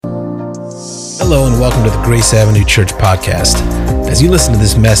Hello and welcome to the Grace Avenue Church podcast. As you listen to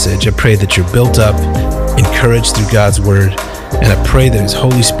this message, I pray that you're built up, encouraged through God's word, and I pray that His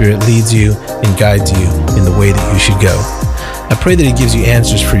Holy Spirit leads you and guides you in the way that you should go. I pray that He gives you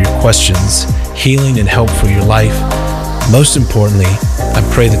answers for your questions, healing and help for your life. Most importantly, I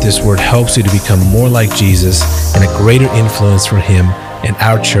pray that this word helps you to become more like Jesus and a greater influence for Him in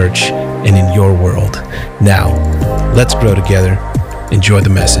our church and in your world. Now, let's grow together. Enjoy the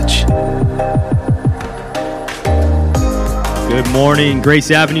message. Good morning, Grace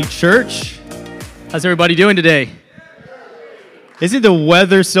Avenue Church. How's everybody doing today? Isn't the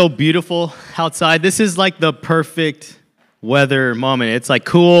weather so beautiful outside? This is like the perfect weather moment. It's like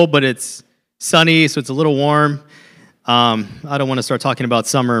cool, but it's sunny, so it's a little warm. I don't want to start talking about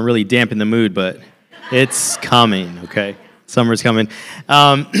summer and really dampen the mood, but it's coming, okay? Summer's coming.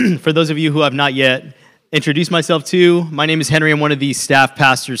 For those of you who have not yet introduced myself to, my name is Henry. I'm one of the staff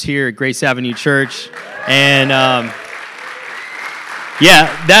pastors here at Grace Avenue Church. And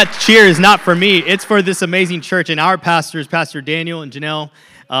yeah, that cheer is not for me. It's for this amazing church and our pastors, Pastor Daniel and Janelle.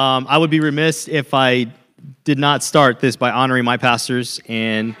 I would be remiss if I did not start this by honoring my pastors.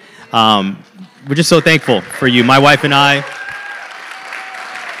 And we're just so thankful for you, my wife and I.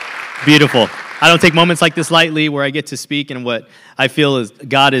 Beautiful. I don't take moments like this lightly where I get to speak and what I feel is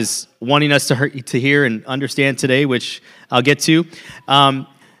God is wanting us to hear and understand today, which I'll get to.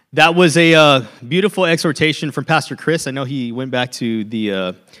 That was a beautiful exhortation from Pastor Chris. I know he went back to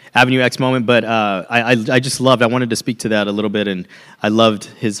the Avenue X moment, but I just loved. I wanted to speak to that a little bit, and I loved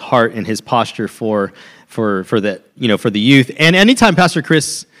his heart and his posture for that, for the youth. And anytime Pastor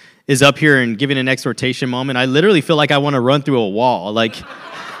Chris is up here and giving an exhortation moment, I literally feel like I want to run through a wall. Like,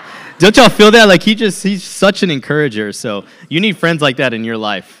 don't y'all feel that? Like he's such an encourager. So you need friends like that in your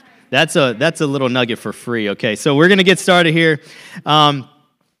life. That's a little nugget for free. Okay, so we're gonna get started here.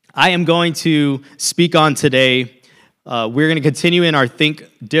 I am going to speak on today. We're going to continue in our Think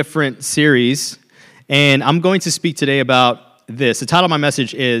Different series, and I'm going to speak today about this. The title of my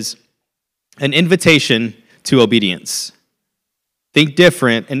message is An Invitation to Obedience. Think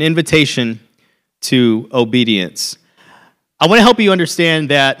Different, an invitation to obedience. I want to help you understand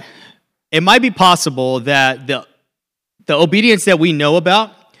that it might be possible that the obedience that we know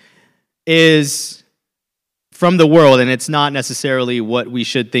about is from the world, and it's not necessarily what we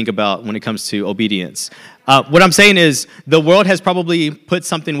should think about when it comes to obedience. What I'm saying is the world has probably put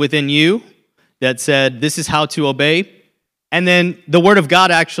something within you that said, this is how to obey, and then the Word of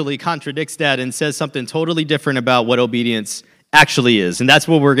God actually contradicts that and says something totally different about what obedience actually is, and that's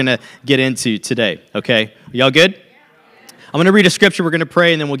what we're going to get into today, okay? Are y'all good? I'm going to read a scripture, we're going to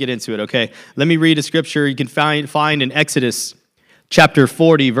pray, and then we'll get into it, okay? Let me read a scripture you can find in Exodus chapter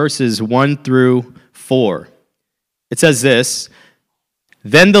 40, verses 1 through 4. It says this,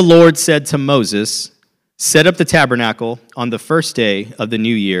 Then the Lord said to Moses, Set up the tabernacle on the first day of the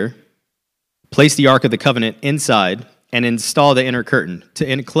new year, place the Ark of the Covenant inside, and install the inner curtain to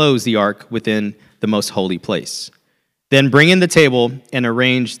enclose the Ark within the most holy place. Then bring in the table and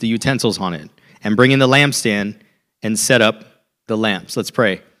arrange the utensils on it, and bring in the lampstand and set up the lamps. Let's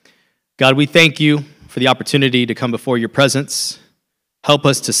pray. God, we thank you for the opportunity to come before your presence. Help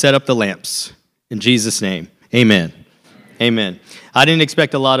us to set up the lamps. In Jesus' name, amen. Amen. I didn't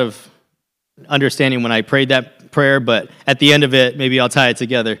expect a lot of understanding when I prayed that prayer, but at the end of it, maybe I'll tie it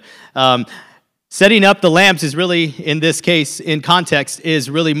together. Setting up the lamps is really, in this case, in context, is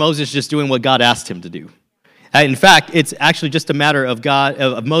really Moses just doing what God asked him to do. In fact, it's actually just a matter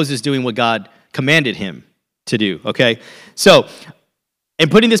of Moses doing what God commanded him to do, okay? So, in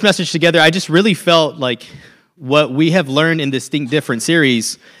putting this message together, I just really felt like what we have learned in this Think Different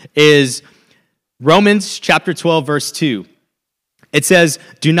series is Romans chapter 12, verse 2. It says,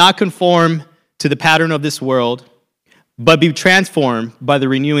 Do not conform to the pattern of this world, but be transformed by the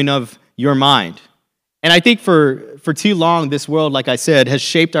renewing of your mind. And I think for too long, this world, like I said, has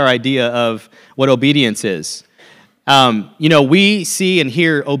shaped our idea of what obedience is. We see and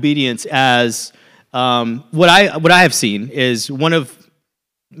hear obedience as what I have seen is one of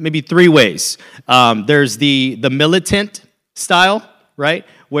maybe three ways. There's the militant style, right,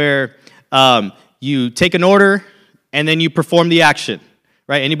 where you take an order and then you perform the action,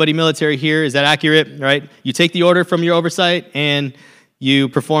 right? Anybody military here, is that accurate, right? You take the order from your oversight and you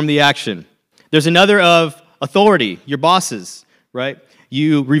perform the action. There's another of authority, your bosses, right?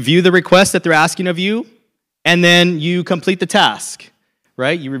 You review the request that they're asking of you and then you complete the task,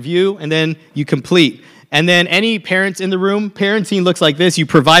 right? You review and then you complete. And then any parents in the room, parenting looks like this. You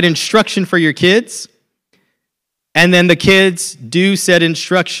provide instruction for your kids and then the kids do said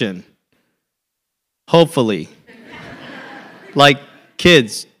instruction. Hopefully. Like,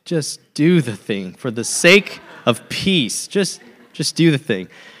 kids, just do the thing for the sake of peace. Just do the thing.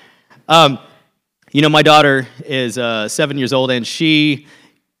 My daughter is 7 years old, and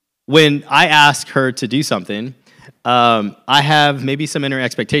when I ask her to do something, I have maybe some inner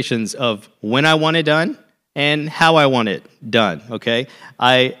expectations of when I want it done and how I want it done, okay?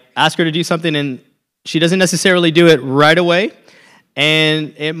 I ask her to do something, and she doesn't necessarily do it right away,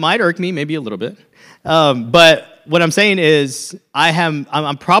 and it might irk me maybe a little bit. But what I'm saying is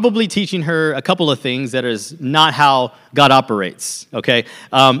I'm probably teaching her a couple of things that is not how God operates, okay?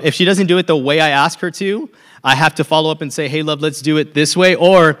 If she doesn't do it the way I ask her to, I have to follow up and say, hey, love, let's do it this way.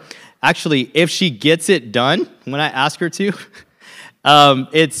 Or actually, if she gets it done when I ask her to,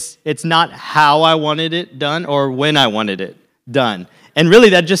 it's not how I wanted it done or when I wanted it done. And really,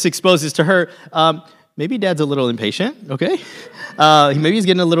 that just exposes to her, maybe Dad's a little impatient, okay? Maybe he's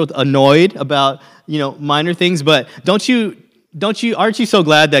getting a little annoyed about, minor things, but aren't you so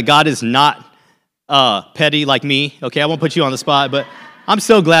glad that God is not petty like me? Okay, I won't put you on the spot, but I'm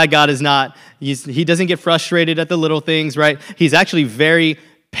so glad God is not. He doesn't get frustrated at the little things, right? He's actually very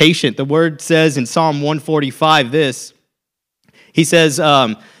patient. The word says in Psalm 145 this. He says,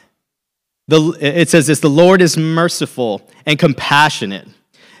 it says this, the Lord is merciful and compassionate.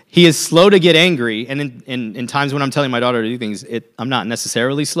 He is slow to get angry, and in times when I'm telling my daughter to do things, I'm not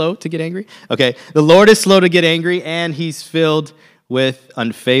necessarily slow to get angry. Okay, the Lord is slow to get angry, and he's filled with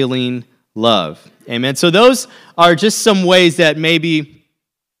unfailing love. Amen. So those are just some ways that maybe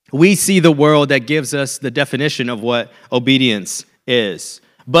we see the world that gives us the definition of what obedience is.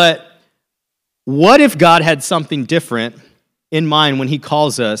 But what if God had something different in mind when he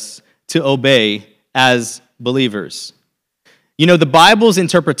calls us to obey as believers? The Bible's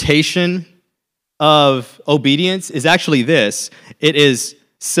interpretation of obedience is actually this. It is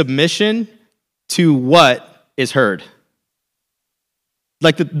submission to what is heard.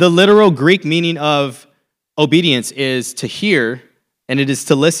 Like the literal Greek meaning of obedience is to hear, and it is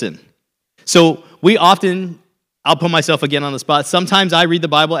to listen. So I'll put myself again on the spot. Sometimes I read the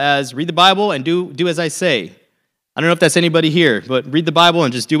Bible as read the Bible and do as I say. I don't know if that's anybody here, but read the Bible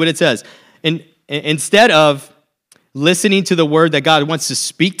and just do what it says. And instead of listening to the word that God wants to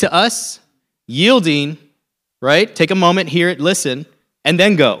speak to us, yielding, right? Take a moment, hear it, listen, and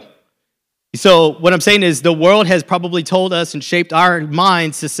then go. So what I'm saying is the world has probably told us and shaped our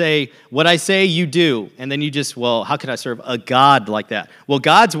minds to say, what I say, you do. And then you just, how can I serve a God like that? Well,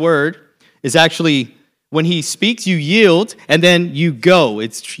 God's word is actually, when he speaks, you yield, and then you go.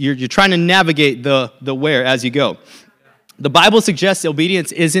 You're trying to navigate the where as you go. The Bible suggests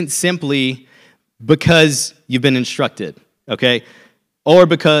obedience isn't simply because you've been instructed, okay? Or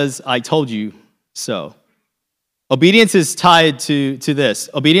because I told you so. Obedience is tied to this.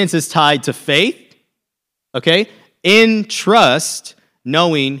 Obedience is tied to faith, okay? In trust,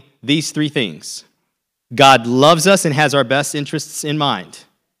 knowing these three things. God loves us and has our best interests in mind.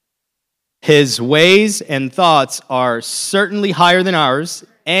 His ways and thoughts are certainly higher than ours,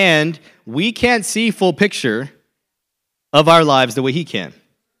 and we can't see full picture of our lives the way he can.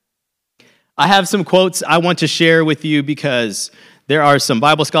 I have some quotes I want to share with you because there are some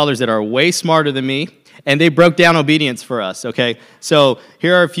Bible scholars that are way smarter than me, and they broke down obedience for us, okay? So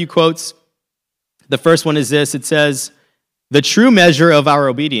here are a few quotes. The first one is this. It says, the true measure of our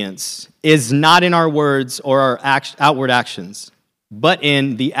obedience is not in our words or our outward actions, but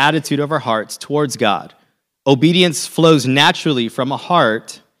in the attitude of our hearts towards God. Obedience flows naturally from a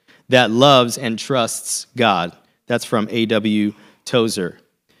heart that loves and trusts God. That's from A.W. Tozer.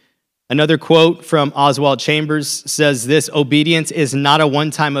 Another quote from Oswald Chambers says this, obedience is not a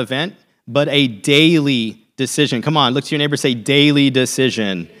one-time event, but a daily decision. Come on, look to your neighbor, say daily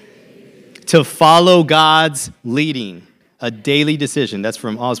decision. To follow God's leading, a daily decision. That's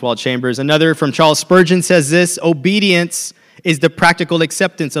from Oswald Chambers. Another from Charles Spurgeon says this, obedience is the practical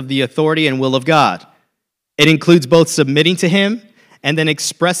acceptance of the authority and will of God. It includes both submitting to him and then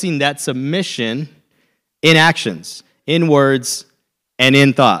expressing that submission in actions, in words, and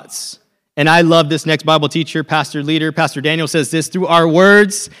in thoughts. And I love this next Bible teacher, pastor leader, Pastor Daniel says this, through our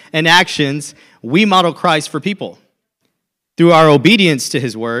words and actions, we model Christ for people. Through our obedience to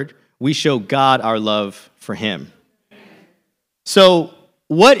his word, we show God our love for him. So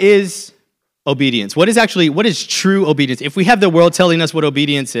what is obedience? What is true obedience? If we have the world telling us what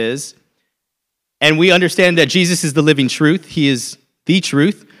obedience is, and we understand that Jesus is the living truth, he is the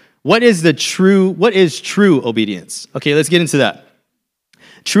truth, what is true obedience? Okay, let's get into that.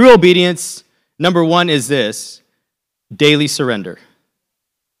 True obedience, number one, is this, daily surrender.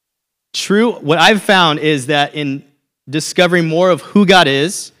 What I've found is that in discovering more of who God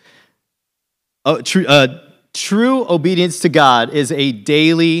is, true obedience to God is a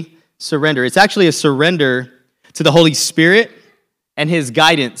daily surrender. It's actually a surrender to the Holy Spirit and his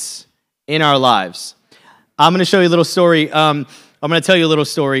guidance in our lives. I'm going to show you a little story. I'm going to tell you a little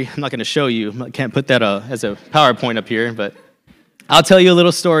story. I'm not going to show you. I can't put that as a PowerPoint up here, but I'll tell you a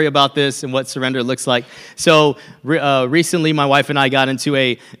little story about this and what surrender looks like. So recently, my wife and I got into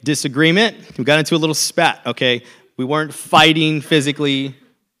a disagreement. We got into a little spat, okay? We weren't fighting physically.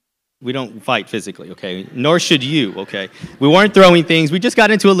 We don't fight physically, okay? Nor should you, okay? We weren't throwing things. We just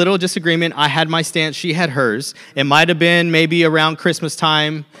got into a little disagreement. I had my stance. She had hers. It might have been maybe around Christmas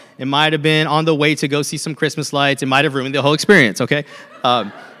time. It might have been on the way to go see some Christmas lights. It might have ruined the whole experience, okay?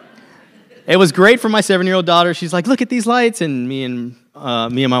 It was great for my 7-year-old daughter. She's like, look at these lights. And me and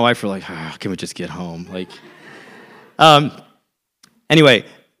my wife were like, can we just get home? Anyway,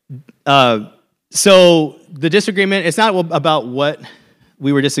 so the disagreement, it's not about what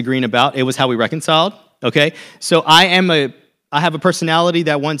we were disagreeing about. It was how we reconciled, okay? So I have a personality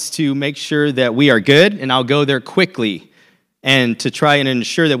that wants to make sure that we are good, and I'll go there quickly and to try and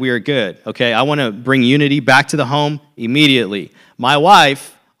ensure that we are good, okay? I want to bring unity back to the home immediately. My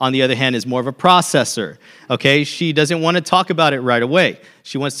wife, on the other hand, is more of a processor, okay? She doesn't want to talk about it right away.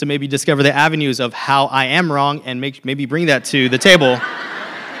 She wants to maybe discover the avenues of how I am wrong and maybe bring that to the table,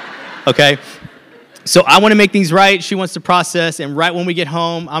 okay? So I want to make things right. She wants to process, and right when we get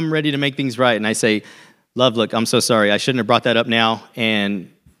home, I'm ready to make things right. And I say, love, look, I'm so sorry. I shouldn't have brought that up now,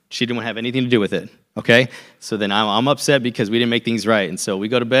 and she didn't want to have anything to do with it, okay? So then I'm upset because we didn't make things right. And so we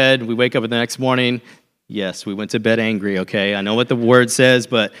go to bed. We wake up the next morning. Yes, we went to bed angry, okay? I know what the word says,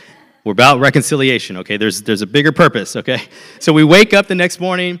 but we're about reconciliation, okay? There's a bigger purpose, okay? So we wake up the next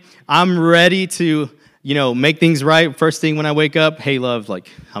morning. I'm ready to, make things right. First thing when I wake up, hey, love,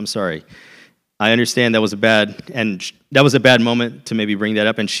 I'm sorry. I understand that was a bad moment to maybe bring that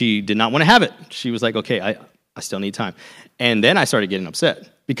up, and she did not want to have it. She was like, okay, I still need time. And then I started getting upset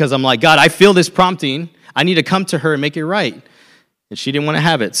because I'm like, God, I feel this prompting. I need to come to her and make it right. And she didn't want to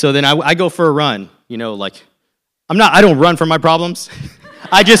have it. So then I go for a run, I don't run from my problems.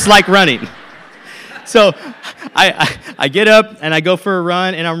 I just like running. So I get up and I go for a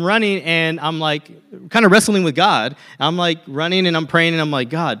run, and I'm running, and I'm kind of wrestling with God. I'm running and I'm praying, and I'm like,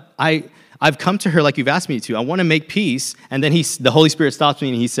 God, I've come to her like you've asked me to. I want to make peace. And then the Holy Spirit stops me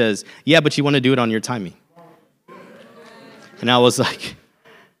and he says, yeah, but you want to do it on your timing. And I was like,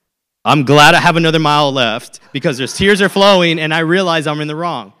 I'm glad I have another mile left because there's tears are flowing and I realize I'm in the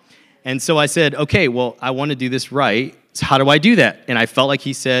wrong. And so I said, okay, well, I want to do this right. So how do I do that? And I felt like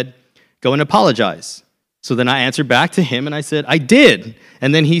he said, go and apologize. So then I answered back to him and I said, I did.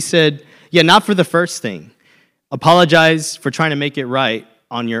 And then he said, yeah, not for the first thing. Apologize for trying to make it right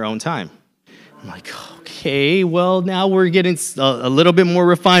on your own time. I'm like, okay, well, now we're getting a little bit more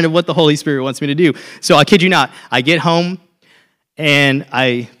refined of what the Holy Spirit wants me to do. So I kid you not, I get home, and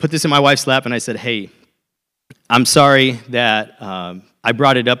I put this in my wife's lap, and I said, hey, I'm sorry that I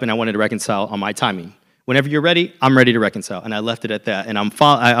brought it up, and I wanted to reconcile on my timing. Whenever you're ready, I'm ready to reconcile. And I left it at that. And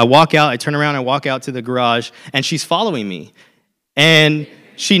I walk out, I turn around, I walk out to the garage, and she's following me. And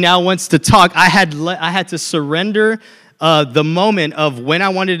she now wants to talk. I had to surrender the moment of when I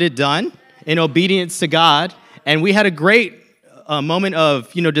wanted it done, in obedience to God, and we had a great moment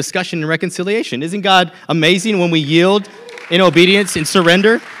of discussion and reconciliation. Isn't God amazing when we yield in obedience and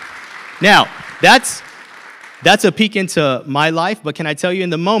surrender? Now, that's a peek into my life, but can I tell you,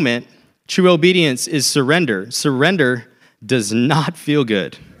 in the moment, true obedience is surrender. Surrender does not feel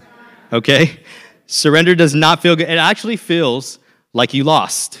good, okay? Surrender does not feel good. It actually feels like you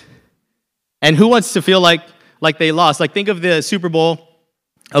lost. And who wants to feel like they lost? Think of the Super Bowl.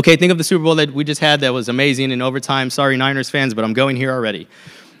 Okay, think of the Super Bowl that we just had that was amazing in overtime. Sorry, Niners fans, but I'm going here already.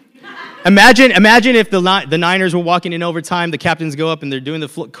 Imagine if the Niners were walking in overtime, the captains go up and they're doing the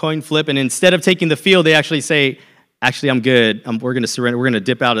coin flip, and instead of taking the field, they actually say, actually, I'm good. We're going to surrender. We're going to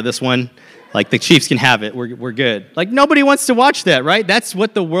dip out of this one. The Chiefs can have it. We're good. Nobody wants to watch that, right? That's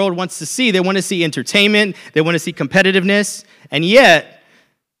what the world wants to see. They want to see entertainment. They want to see competitiveness. And yet,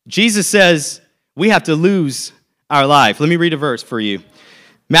 Jesus says we have to lose our life. Let me read a verse for you.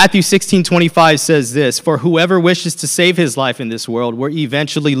 Matthew 16:25 says this, for whoever wishes to save his life in this world will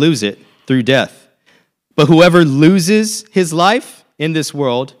eventually lose it through death. But whoever loses his life in this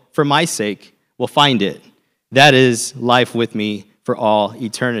world for my sake will find it. That is life with me for all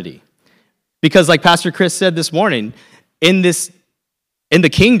eternity. Because like Pastor Chris said this morning, in the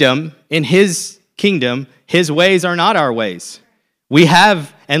kingdom, in his kingdom, his ways are not our ways. We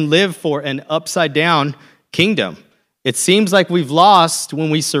have and live for an upside down kingdom. It seems like we've lost when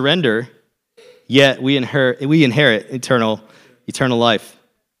we surrender, yet we inherit eternal life.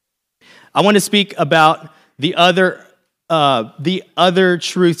 I want to speak about the other the other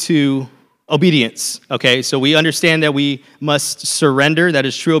truth to obedience, okay? So we understand that we must surrender, that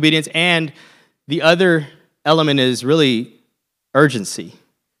is true obedience, and the other element is really urgency.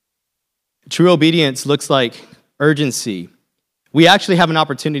 True obedience looks like urgency. We actually have an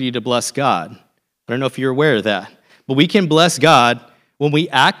opportunity to bless God. I don't know if you're aware of that, but we can bless God when we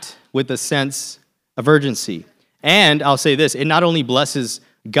act with a sense of urgency. And I'll say this, it not only blesses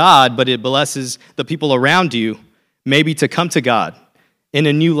God, but it blesses the people around you, maybe to come to God in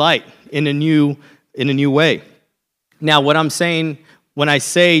a new light, in a new way. Now, what I'm saying when I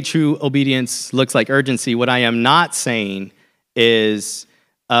say true obedience looks like urgency, what I am not saying is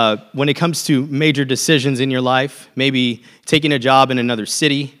when it comes to major decisions in your life, maybe taking a job in another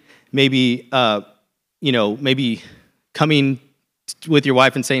city, maybe maybe coming with your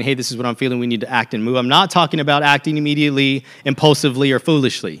wife and saying, hey, this is what I'm feeling, we need to act and move. I'm not talking about acting immediately, impulsively, or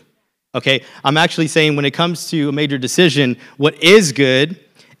foolishly, okay? I'm actually saying when it comes to a major decision, what is good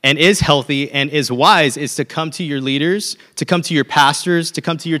and is healthy and is wise is to come to your leaders, to come to your pastors, to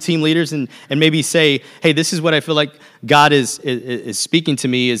come to your team leaders and maybe say, hey, this is what I feel like God is speaking to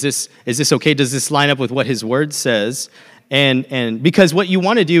me. Is this okay? Does this line up with what his word says? And because what you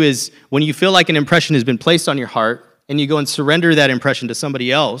want to do is when you feel like an impression has been placed on your heart and you go and surrender that impression to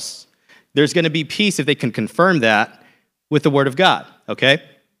somebody else, there's going to be peace if they can confirm that with the word of God, okay?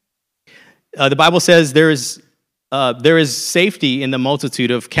 The Bible says there is safety in the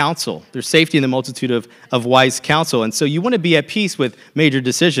multitude of counsel. There's safety in the multitude of wise counsel. And so you want to be at peace with major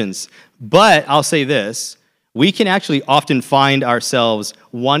decisions. But I'll say this, we can actually often find ourselves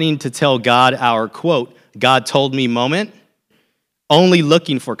wanting to tell God our, quote, God told me moment, only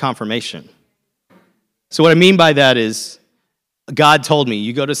looking for confirmation. So what I mean by that is, God told me.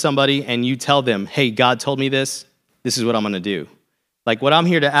 You go to somebody and you tell them, hey, God told me this is what I'm going to do. Like what I'm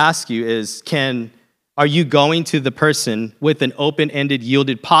here to ask you is, are you going to the person with an open-ended,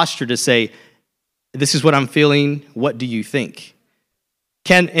 yielded posture to say, this is what I'm feeling, what do you think?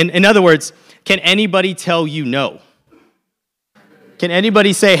 In other words, can anybody tell you no? Can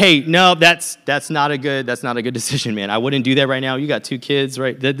anybody say, hey, no, that's not a good decision, man. I wouldn't do that right now. You got 2 kids,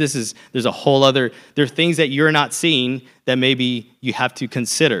 right? There's a whole other, there are things that you're not seeing that maybe you have to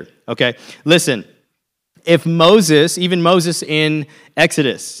consider, okay? Listen, if Moses, even Moses in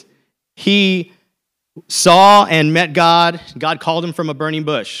Exodus, he saw and met God, God called him from a burning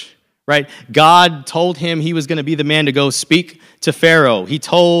bush, right? God told him he was going to be the man to go speak to Pharaoh.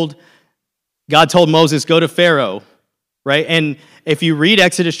 God told Moses, go to Pharaoh, right? And if you read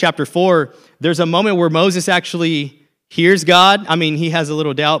Exodus chapter 4, there's a moment where Moses actually hears God. I mean, he has a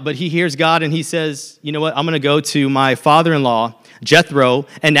little doubt, but he hears God and he says, you know what, I'm going to go to my father-in-law, Jethro,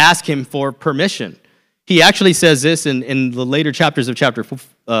 and ask him for permission. He actually says this in the later chapters of chapter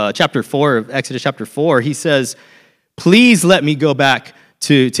 4 of Exodus chapter 4. He says, please let me go back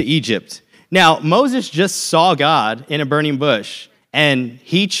to Egypt. Now, Moses just saw God in a burning bush, and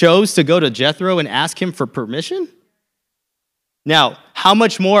he chose to go to Jethro and ask him for permission? Now, how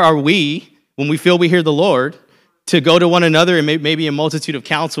much more are we, when we feel we hear the Lord, to go to one another and maybe a multitude of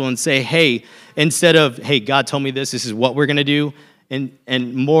counsel and say, hey, instead of, hey, God told me this is what we're going to do,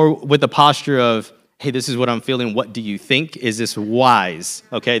 and more with the posture of, hey, this is what I'm feeling, what do you think? Is this wise?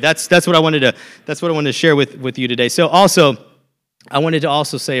 Okay, that's what I wanted to share with you today. So also, I wanted to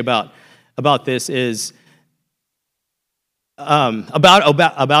also say about this is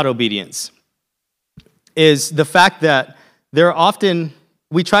about obedience, is the fact that there are often,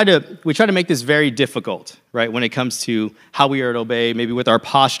 we try to make this very difficult, right, when it comes to how we are to obey, maybe with our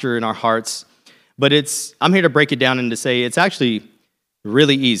posture and our hearts. But I'm here to break it down and to say it's actually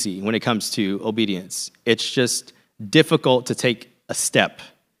really easy when it comes to obedience. It's just difficult to take a step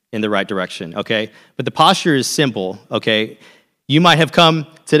in the right direction, okay? But the posture is simple, okay? You might have come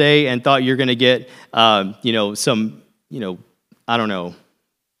today and thought you're going to get, I don't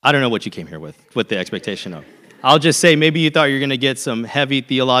know what you came here with the expectation of. I'll just say maybe you thought you're going to get some heavy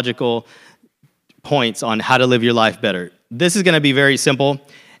theological points on how to live your life better. This is going to be very simple,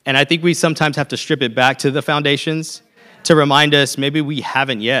 and I think we sometimes have to strip it back to the foundations to remind us maybe we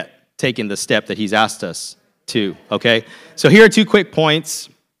haven't yet taken the step that he's asked us to, okay? So here are 2 quick points,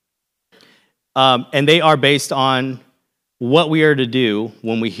 and they are based on what we are to do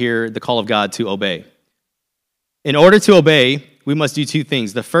when we hear the call of God to obey. In order to obey, we must do 2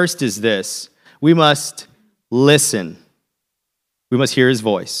 things. The first is this: we must listen. We must hear his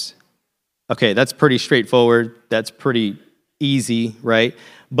voice. Okay, that's pretty straightforward. That's pretty easy, right?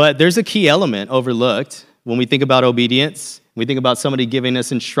 But there's a key element overlooked when we think about obedience. We think about somebody giving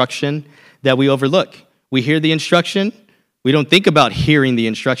us instruction that we overlook. We hear the instruction. We don't think about hearing the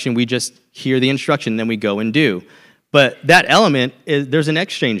instruction. We just hear the instruction, then we go and do. But that element, there's an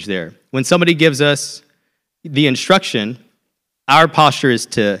exchange there. When somebody gives us the instruction, our posture is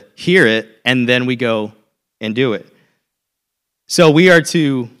to hear it, and then we go and do it. So we are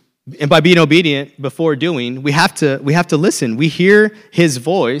to, and by being obedient before doing, we have to listen. We hear his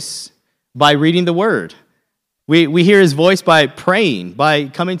voice by reading the word. We hear his voice by praying, by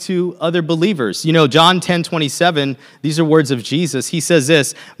coming to other believers. You know, John 10:27, these are words of Jesus. He says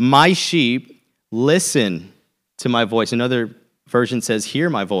this, my sheep listen to my voice. Another version says, hear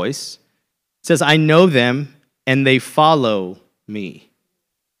my voice. It says, I know them and they follow me.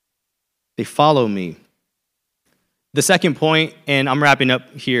 They follow me. The second point, and I'm wrapping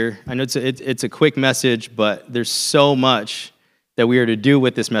up here. I know it's a quick message, but there's so much that we are to do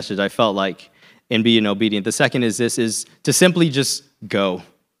with this message, I felt like, in being obedient. The second is to simply just go.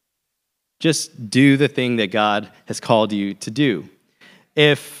 Just do the thing that God has called you to do.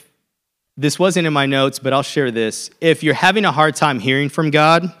 If this wasn't in my notes, but I'll share this. If you're having a hard time hearing from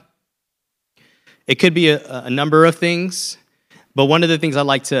God, it could be a number of things, but one of the things I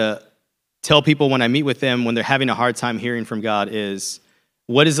like to tell people when I meet with them when they're having a hard time hearing from God is,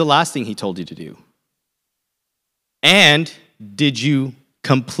 what is the last thing he told you to do? And did you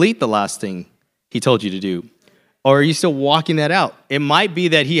complete the last thing he told you to do? Or are you still walking that out? It might be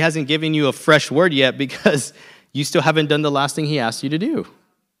that he hasn't given you a fresh word yet because you still haven't done the last thing he asked you to do.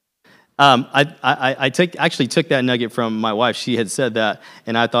 I actually took that nugget from my wife. She had said that,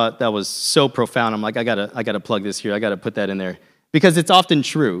 and I thought that was so profound. I'm like, I gotta plug this here. I gotta put that in there because it's often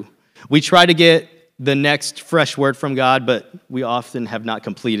true. We try to get the next fresh word from God, but we often have not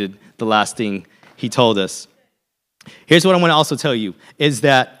completed the last thing he told us. Here's what I want to also tell you, is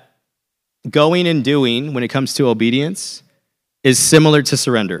that going and doing when it comes to obedience is similar to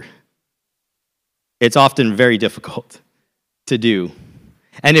surrender. It's often very difficult to do.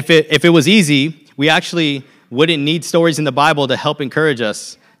 And if it was easy, we actually wouldn't need stories in the Bible to help encourage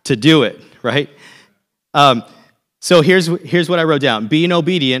us to do it, right? So here's what I wrote down. Being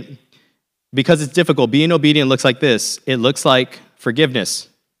obedient, because it's difficult, being obedient looks like this. It looks like forgiveness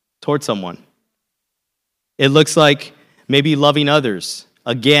towards someone. It looks like maybe loving others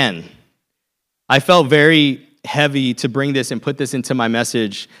again. I felt very heavy to bring this and put this into my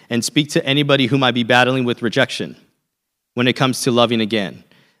message and speak to anybody who might be battling with rejection when it comes to loving again.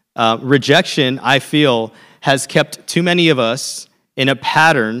 Rejection, I feel, has kept too many of us in a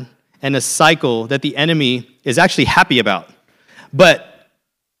pattern and a cycle that the enemy is actually happy about. But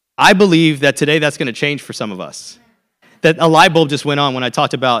I believe that today that's going to change for some of us. That a light bulb just went on when I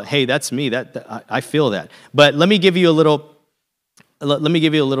talked about, hey, that's me. That I feel that. But let me give you a little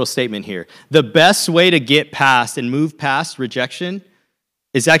statement here. The best way to get past and move past rejection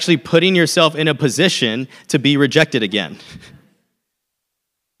is actually putting yourself in a position to be rejected again.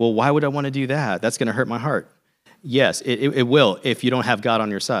 Well, why would I want to do that? That's going to hurt my heart. Yes, it will if you don't have God on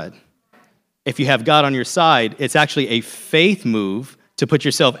your side. If you have God on your side, it's actually a faith move to put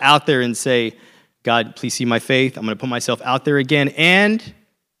yourself out there and say, God, please see my faith. I'm going to put myself out there again. And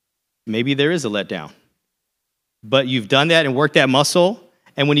maybe there is a letdown. But you've done that and worked that muscle.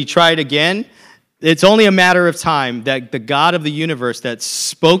 And when you try it again, it's only a matter of time that the God of the universe that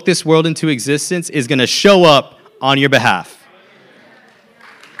spoke this world into existence is going to show up on your behalf.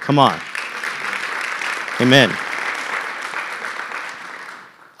 Come on. Amen.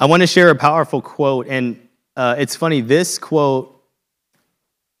 I want to share a powerful quote. And it's funny, this quote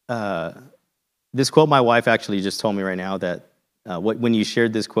my wife actually just told me right now that when you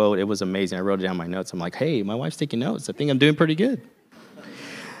shared this quote, it was amazing. I wrote it down in my notes. I'm like, hey, my wife's taking notes. I think I'm doing pretty good.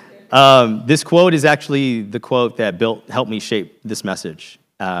 This quote is actually the quote that helped me shape this message.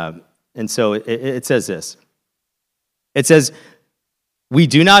 And so it says this. It says, we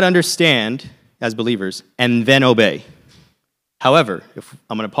do not understand as believers and then obey. However,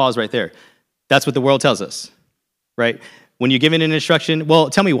 I'm going to pause right there. That's what the world tells us, right? When you're given an instruction, well,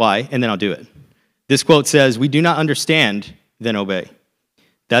 tell me why, and then I'll do it. This quote says, we do not understand, then obey.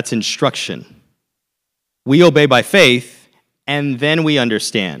 That's instruction. We obey by faith, and then we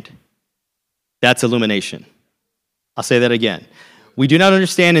understand. That's illumination. I'll say that again. We do not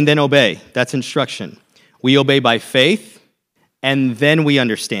understand and then obey. That's instruction. We obey by faith, and then we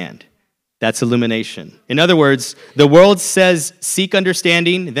understand. That's illumination. In other words, the world says seek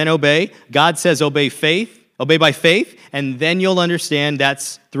understanding, then obey. God says obey by faith, and then you'll understand.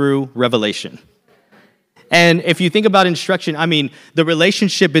 That's through revelation. And if you think about instruction, I mean, the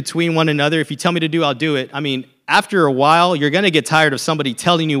relationship between one another, if you tell me to do, I'll do it. I mean, after a while, you're going to get tired of somebody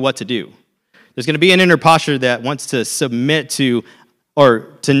telling you what to do. There's going to be an inner posture that wants to submit to,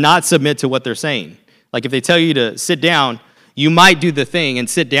 or to not submit to what they're saying. Like if they tell you to sit down, you might do the thing and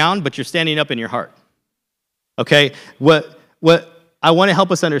sit down, but you're standing up in your heart. Okay? What I want to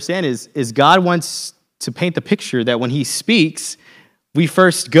help us understand is God wants to paint the picture that when he speaks, we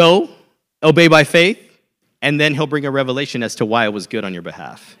first go, obey by faith, and then he'll bring a revelation as to why it was good on your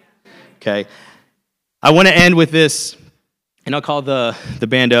behalf. Okay? I want to end with this, and I'll call the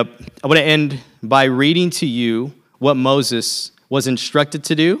band up. I want to end by reading to you what Moses was instructed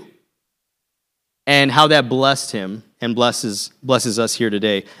to do and how that blessed him and blesses us here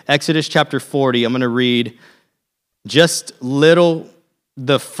today. Exodus chapter 40, I'm going to read just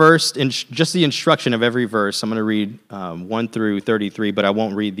just the instruction of every verse. I'm going to read 1 through 33, but I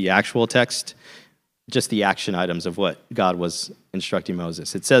won't read the actual text, just the action items of what God was instructing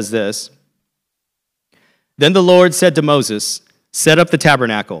Moses. It says this: Then the Lord said to Moses, set up the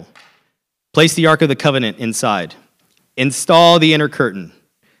tabernacle, place the Ark of the Covenant inside, install the inner curtain,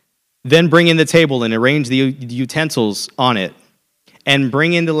 then bring in the table and arrange the utensils on it, and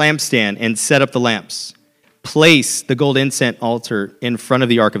bring in the lampstand and set up the lamps. Place the gold incense altar in front of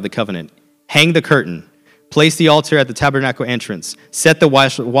the Ark of the Covenant. Hang the curtain. Place the altar at the tabernacle entrance. Set the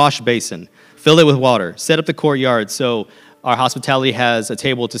wash basin. Fill it with water. Set up the courtyard so our hospitality has a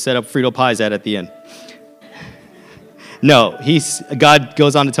table to set up Frito pies at the end. No, God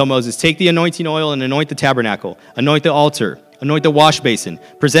goes on to tell Moses, take the anointing oil and anoint the tabernacle. Anoint the altar. Anoint the wash basin.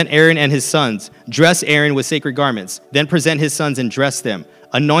 Present Aaron and his sons. Dress Aaron with sacred garments. Then present his sons and dress them.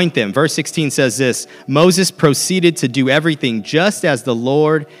 Anoint them. Verse 16 says this: Moses proceeded to do everything just as the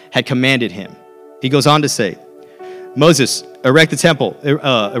Lord had commanded him. He goes on to say, Moses, erect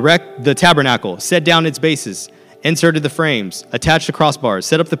the tabernacle, set down its bases, inserted the frames, attached the crossbars,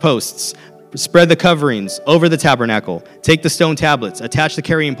 set up the posts, spread the coverings over the tabernacle, take the stone tablets, attach the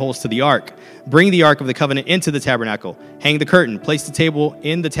carrying poles to the ark, bring the Ark of the Covenant into the tabernacle, hang the curtain, place the table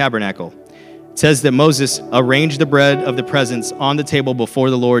in the tabernacle. It says that Moses arranged the bread of the presence on the table before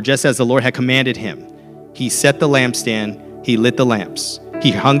the Lord, just as the Lord had commanded him. He set the lampstand, he lit the lamps.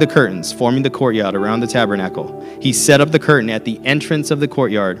 He hung the curtains, forming the courtyard around the tabernacle. He set up the curtain at the entrance of the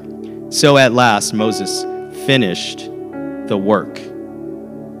courtyard. So at last, Moses finished the work.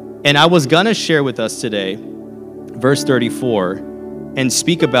 And I was going to share with us today, verse 34, and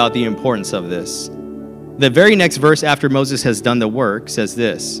speak about the importance of this. The very next verse after Moses has done the work says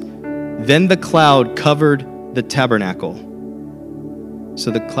this: Then the cloud covered the tabernacle.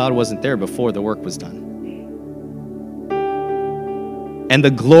 So the cloud wasn't there before the work was done. And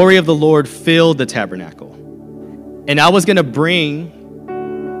the glory of the Lord filled the tabernacle. And I was going to bring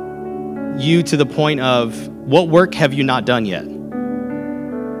you to the point of, what work have you not done yet?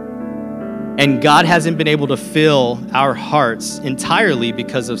 And God hasn't been able to fill our hearts entirely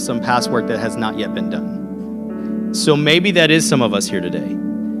because of some past work that has not yet been done. So maybe that is some of us here today.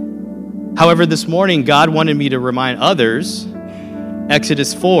 However, this morning, God wanted me to remind others,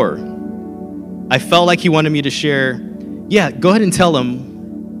 Exodus 4. I felt like he wanted me to share, go ahead and tell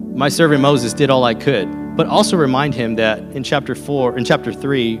him my servant Moses did all I could, but also remind him that in chapter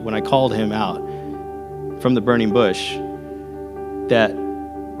 3, when I called him out from the burning bush, that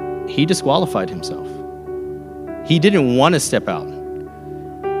he disqualified himself. He didn't want to step out.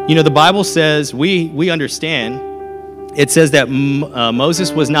 You know, the Bible says, we understand, it says that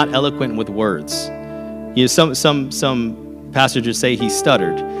Moses was not eloquent with words. You know, some passages say he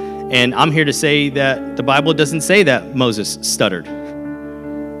stuttered. And I'm here to say that the Bible doesn't say that Moses stuttered.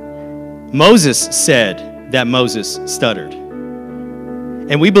 Moses said that Moses stuttered.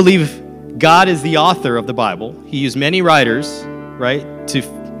 And we believe God is the author of the Bible. He used many writers, right, to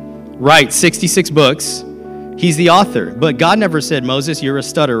write 66 books. He's the author. But God never said, Moses, you're a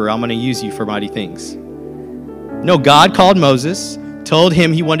stutterer. I'm going to use you for mighty things. No, God called Moses, told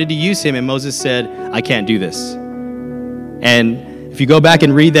him he wanted to use him, and Moses said, I can't do this. And if you go back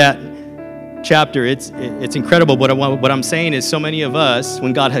and read that chapter, it's incredible. What I'm saying is, so many of us,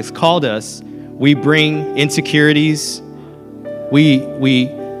 when God has called us, we bring insecurities, we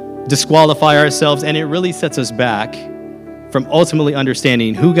disqualify ourselves, and it really sets us back from ultimately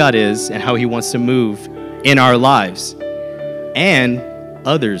understanding who God is and how he wants to move in our lives and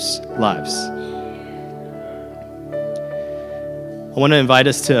others' lives. I want to invite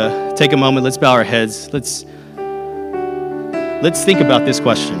us to take a moment. Let's bow our heads. Let's think about this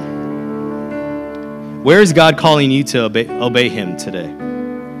question. Where is God calling you to obey him today?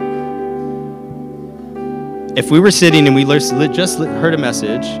 If we were sitting and we just heard a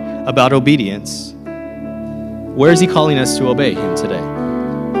message about obedience, where is he calling us to obey him today?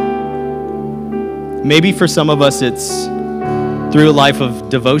 Maybe for some of us it's through a life of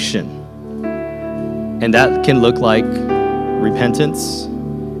devotion. And that can look like repentance.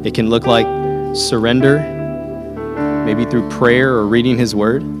 It can look like surrender, maybe through prayer or reading his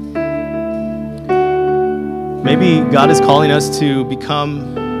word. Maybe God is calling us to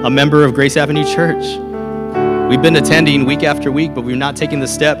become a member of Grace Avenue Church. We've been attending week after week, but we've not taken the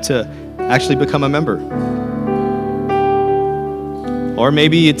step to actually become a member. Or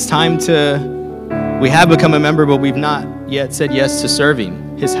maybe it's time we have become a member, but we've not yet said yes to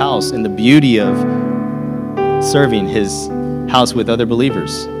serving His house and the beauty of serving His house with other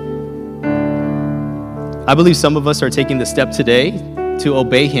believers. I believe some of us are taking the step today to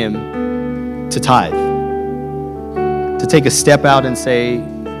obey Him, to tithe, to take a step out and say,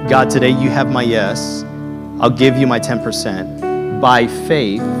 God, today you have my yes. I'll give you my 10% by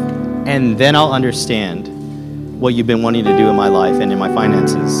faith, and then I'll understand what you've been wanting to do in my life and in my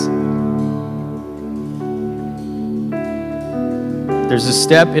finances. There's a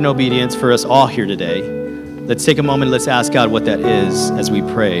step in obedience for us all here today. Let's take a moment, let's ask God what that is as we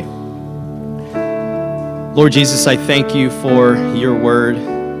pray. Lord Jesus, I thank you for your word.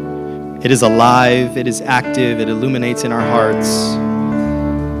 It is alive, it is active, it illuminates in our hearts.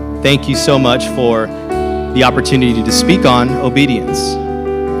 Thank you so much for the opportunity to speak on obedience.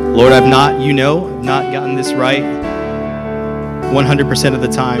 Lord, I've not gotten this right 100% of the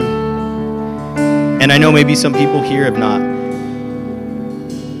time. And I know maybe some people here have not.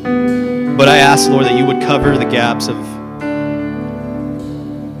 But I ask, Lord, that you would cover the gaps of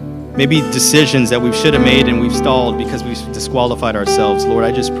maybe decisions that we should have made and we've stalled because we've disqualified ourselves. Lord,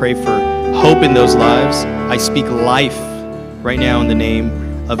 I just pray for hope in those lives. I speak life right now in the name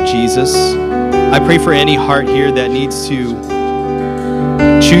of Jesus. I pray for any heart here that needs to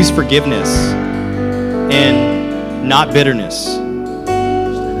choose forgiveness and not bitterness.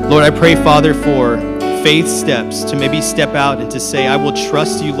 Lord, I pray, Father, for faith steps to maybe step out and to say, I will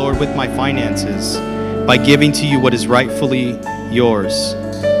trust you, Lord, with my finances by giving to you what is rightfully yours.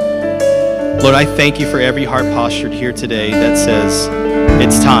 Lord, I thank you for every heart postured here today that says,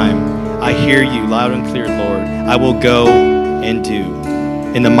 it's time. I hear you loud and clear, Lord. I will go and do.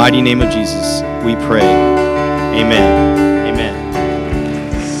 In the mighty name of Jesus, we pray. Amen. Amen.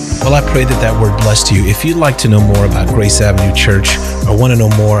 Well, I pray that word blessed you. If you'd like to know more about Grace Avenue Church or want to know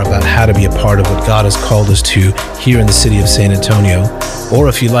more about how to be a part of what God has called us to here in the city of San Antonio, or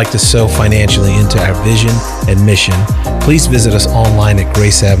if you'd like to sow financially into our vision and mission, please visit us online at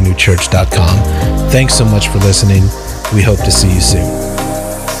graceavenuechurch.com. Thanks so much for listening. We hope to see you soon.